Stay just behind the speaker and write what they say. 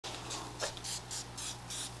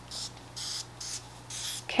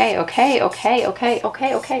Okay, okay, okay, okay,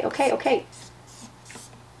 okay, okay, okay, okay.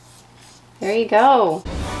 There you go.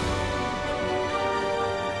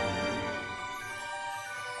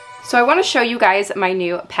 So I want to show you guys my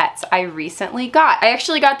new pets I recently got. I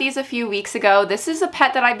actually got these a few weeks ago. This is a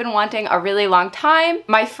pet that I've been wanting a really long time.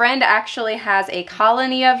 My friend actually has a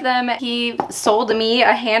colony of them. He sold me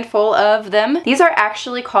a handful of them. These are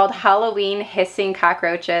actually called Halloween Hissing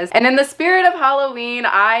Cockroaches. And in the spirit of Halloween,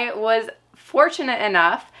 I was fortunate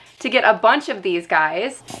enough to get a bunch of these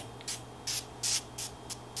guys.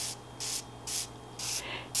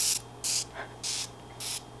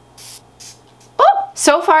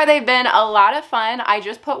 So far they've been a lot of fun. I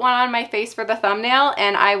just put one on my face for the thumbnail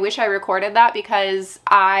and I wish I recorded that because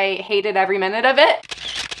I hated every minute of it.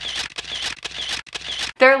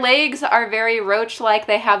 Their legs are very roach-like.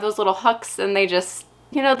 They have those little hooks and they just,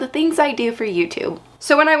 you know, the things I do for YouTube.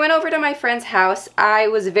 So when I went over to my friend's house, I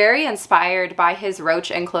was very inspired by his roach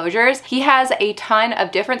enclosures. He has a ton of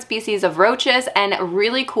different species of roaches and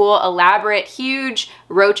really cool, elaborate, huge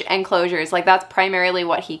roach enclosures. Like that's primarily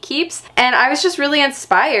what he keeps. And I was just really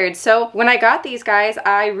inspired. So when I got these guys,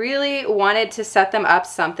 I really wanted to set them up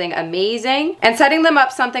something amazing. And setting them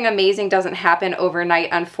up something amazing doesn't happen overnight,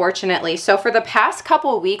 unfortunately. So for the past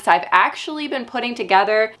couple weeks, I've actually been putting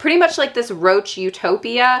together pretty much like this roach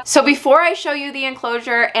utopia. So before I show you the enclosure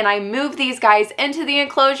and I move these guys into the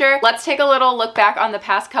enclosure, let's take a little look back on the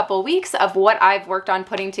past couple weeks of what I've worked on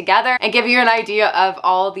putting together and give you an idea of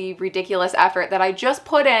all the ridiculous effort that I just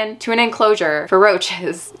put in to an enclosure for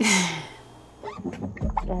roaches.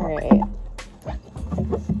 All right.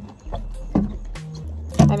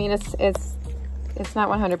 I mean, it's not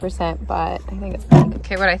 100%, but I think it's pretty good.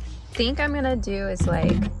 Okay, what I think I'm gonna do is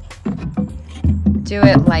like do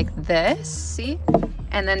it like this, see?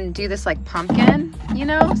 And then do this like pumpkin, you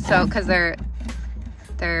know? So, cause they're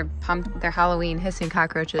Halloween hissing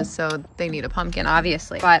cockroaches, so they need a pumpkin,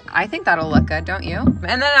 obviously. But I think that'll look good, don't you?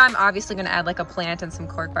 And then I'm obviously gonna add like a plant and some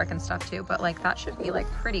cork bark and stuff too, but like that should be like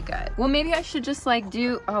pretty good. Well, maybe I should just like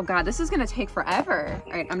do, oh God, this is gonna take forever.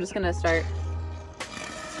 All right, I'm just gonna start.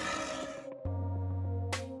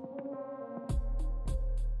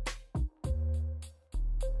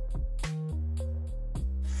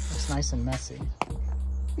 It's nice and messy.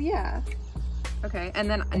 Yeah. Okay, and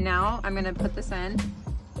then now I'm gonna put this in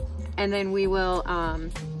and then we will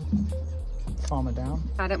Foam it down.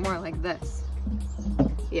 Add it more like this.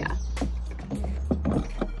 Yeah.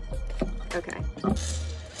 Okay.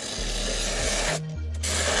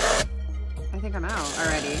 I think I'm out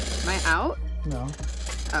already. Am I out? No.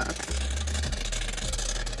 Oh, okay.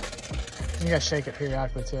 You gotta shake it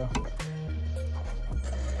periodically too.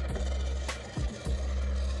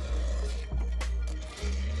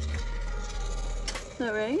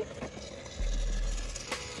 All right.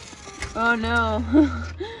 Oh no.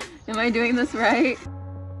 Am I doing this right?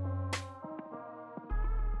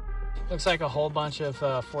 Looks like a whole bunch of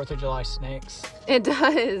 4th of July snakes. It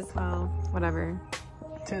does. Well, whatever.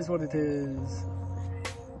 It is what it is.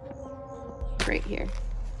 Right here.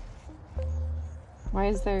 Why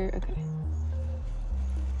is there, okay.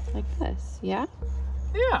 Like this, yeah?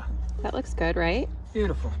 Yeah. That looks good, right?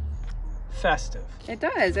 Beautiful. Festive. It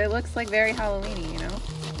does. It looks like very Halloween-y, you know?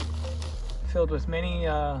 Filled with many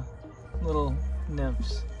little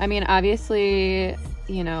nymphs. I mean, obviously,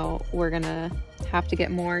 you know, we're gonna have to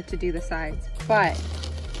get more to do the sides, but,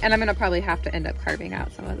 and I'm gonna probably have to end up carving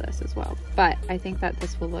out some of this as well, but I think that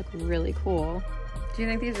this will look really cool. Do you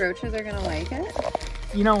think these roaches are gonna like it?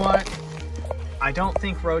 You know what? I don't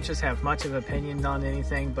think roaches have much of an opinion on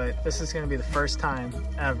anything, but this is gonna be the first time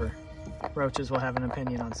ever roaches will have an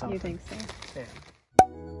opinion on something. You think so? Yeah.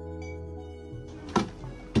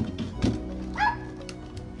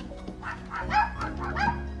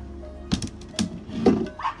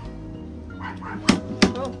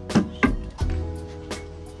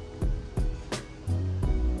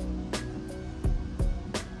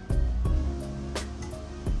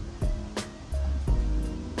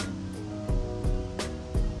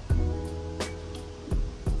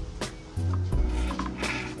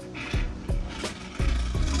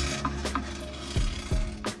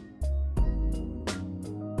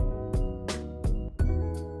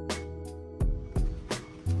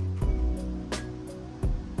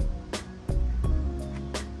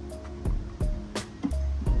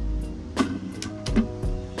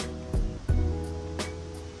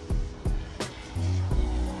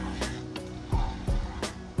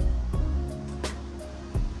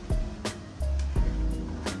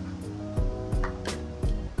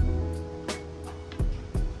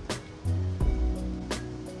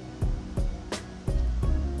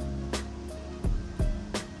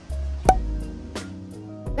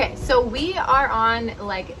 So we are on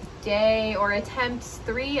like day or attempt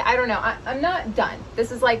 3. I don't know. I'm not done.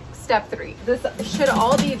 This is like step 3. This should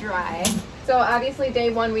all be dry. So obviously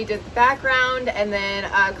day 1 we did the background, and then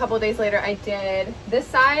a couple days later I did this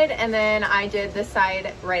side, and then I did this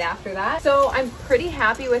side right after that. So I'm pretty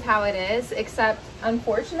happy with how it is, except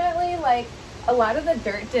unfortunately like a lot of the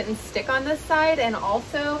dirt didn't stick on this side, and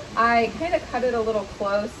also I kind of cut it a little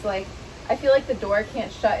close. Like I feel like the door can't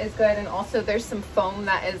shut as good, and also there's some foam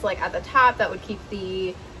that is like at the top that would keep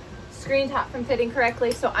the screen top from fitting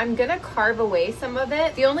correctly. So I'm gonna carve away some of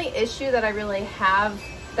it. The only issue that I really have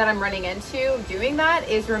that I'm running into doing that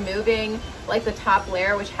is removing like the top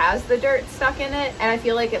layer, which has the dirt stuck in it, and I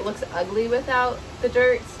feel like it looks ugly without the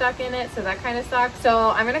dirt stuck in it, so that kind of sucks.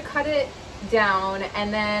 So I'm gonna cut it down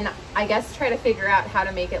and then I guess try to figure out how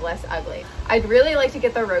to make it less ugly. I'd really like to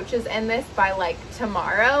get the roaches in this by like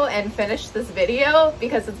tomorrow and finish this video,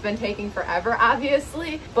 because it's been taking forever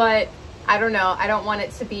obviously, but I don't know, I don't want it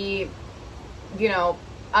to be, you know,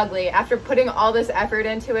 ugly. After putting all this effort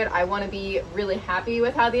into it, I want to be really happy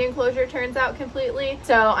with how the enclosure turns out completely.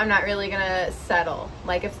 So I'm not really gonna settle.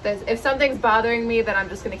 Like if something's bothering me, then I'm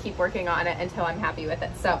just gonna keep working on it until I'm happy with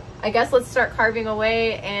it. So I guess let's start carving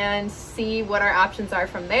away and see what our options are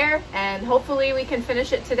from there, and hopefully we can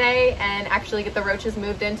finish it today and actually get the roaches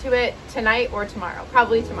moved into it tonight or tomorrow.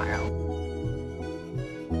 Probably tomorrow.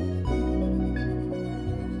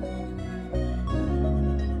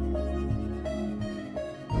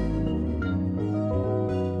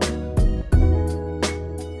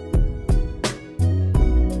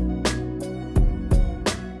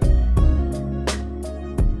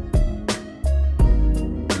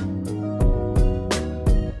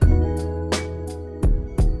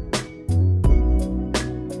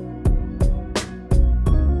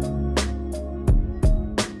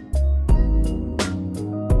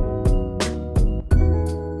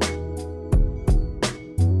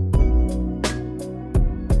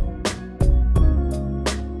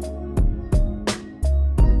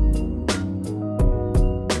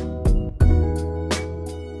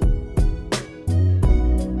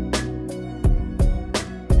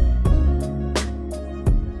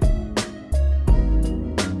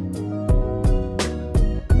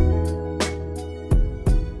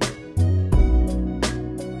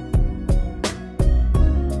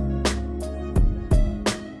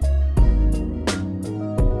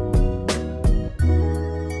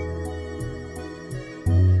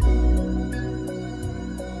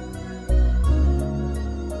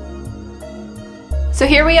 So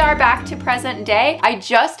here we are back to present day. I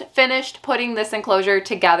just finished putting this enclosure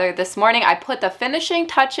together this morning. I put the finishing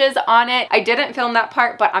touches on it. I didn't film that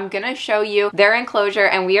part, but I'm gonna show you their enclosure,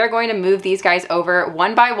 and we are going to move these guys over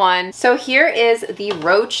one by one. So here is the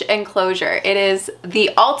roach enclosure. It is the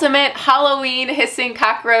ultimate Halloween hissing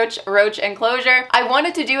cockroach roach enclosure. I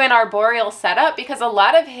wanted to do an arboreal setup because a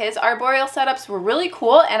lot of his arboreal setups were really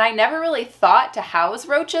cool, and I never really thought to house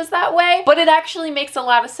roaches that way, but it actually makes a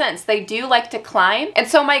lot of sense. They do like to climb. And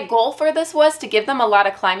so my goal for this was to give them a lot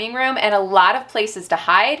of climbing room and a lot of places to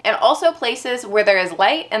hide, and also places where there is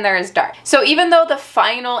light and there is dark. So even though the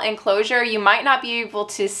final enclosure, you might not be able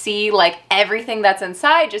to see like everything that's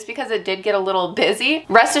inside just because it did get a little busy,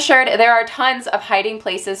 rest assured there are tons of hiding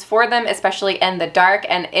places for them, especially in the dark,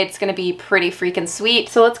 and it's gonna be pretty freaking sweet.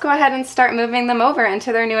 So let's go ahead and start moving them over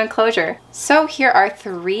into their new enclosure. So here are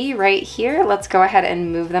 3 right here. Let's go ahead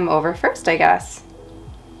and move them over first, I guess.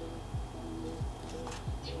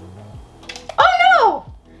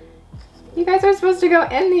 You guys are supposed to go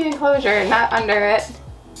in the enclosure, not under it.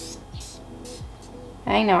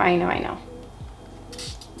 I know.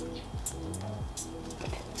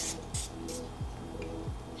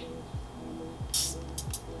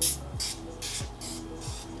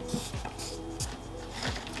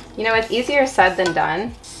 You know, it's easier said than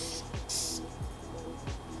done.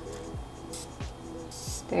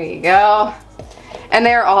 There you go. And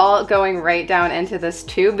they're all going right down into this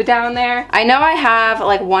tube down there. I know I have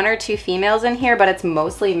like 1 or 2 females in here, but it's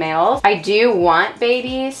mostly males. I do want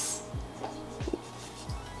babies.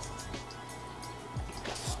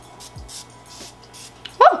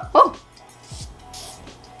 Oh.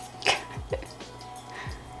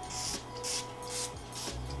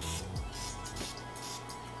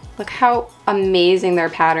 Look how amazing their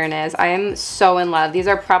pattern is. I am so in love. These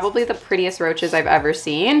are probably the prettiest roaches I've ever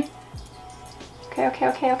seen.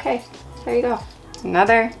 Okay. There you go.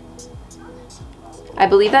 Another. I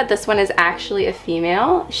believe that this one is actually a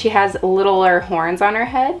female. She has littler horns on her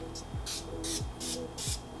head.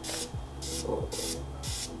 Oh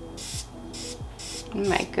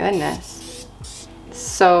my goodness.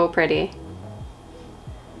 So pretty.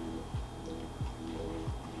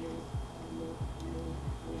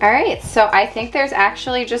 All right, so I think there's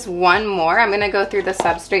actually just one more. I'm gonna go through the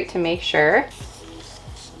substrate to make sure.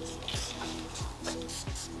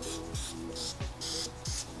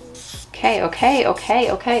 Okay.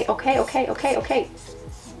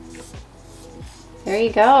 There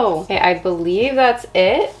you go. Okay, I believe that's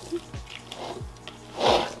it.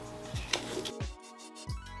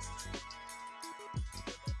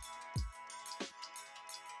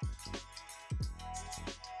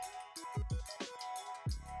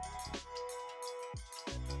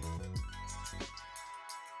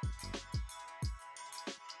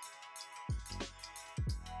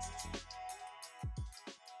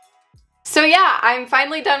 So yeah, I'm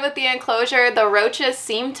finally done with the enclosure. The roaches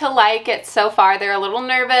seem to like it so far. They're a little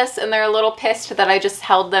nervous and they're a little pissed that I just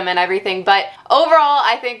held them and everything, but overall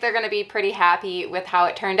I think they're gonna be pretty happy with how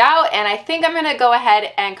it turned out, and I think I'm gonna go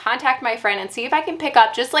ahead and contact my friend and see if I can pick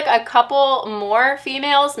up just like a couple more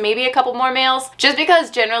females, maybe a couple more males, just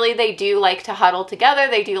because generally they do like to huddle together,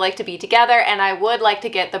 they do like to be together, and I would like to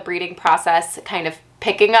get the breeding process kind of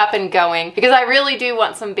picking up and going because I really do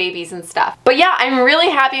want some babies and stuff. But yeah, I'm really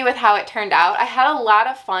happy with how it turned out. I had a lot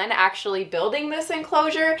of fun actually building this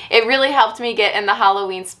enclosure. It really helped me get in the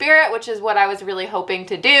Halloween spirit, which is what I was really hoping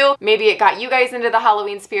to do. Maybe it got you guys into the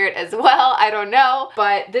Halloween spirit as well, I don't know.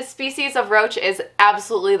 But this species of roach is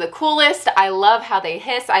absolutely the coolest. I love how they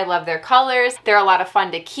hiss, I love their colors. They're a lot of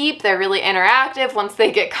fun to keep. They're really interactive once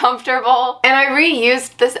they get comfortable. And I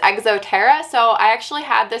reused this Exoterra, so I actually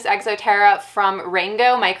had this Exoterra from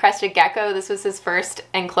my crested gecko. This was his first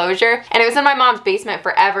enclosure and it was in my mom's basement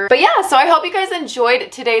forever. But yeah, so I hope you guys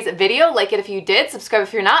enjoyed today's video. Like it if you did, subscribe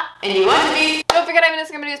if you're not, and you want to be. Don't forget I have an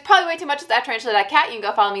Instagram video, it's probably way too much. It's at Tarantula Kat. You can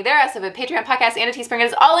go follow me there. I also have a Patreon podcast and a Teespring. It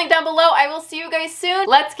is all linked down below. I will see you guys soon.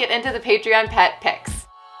 Let's get into the Patreon pet picks.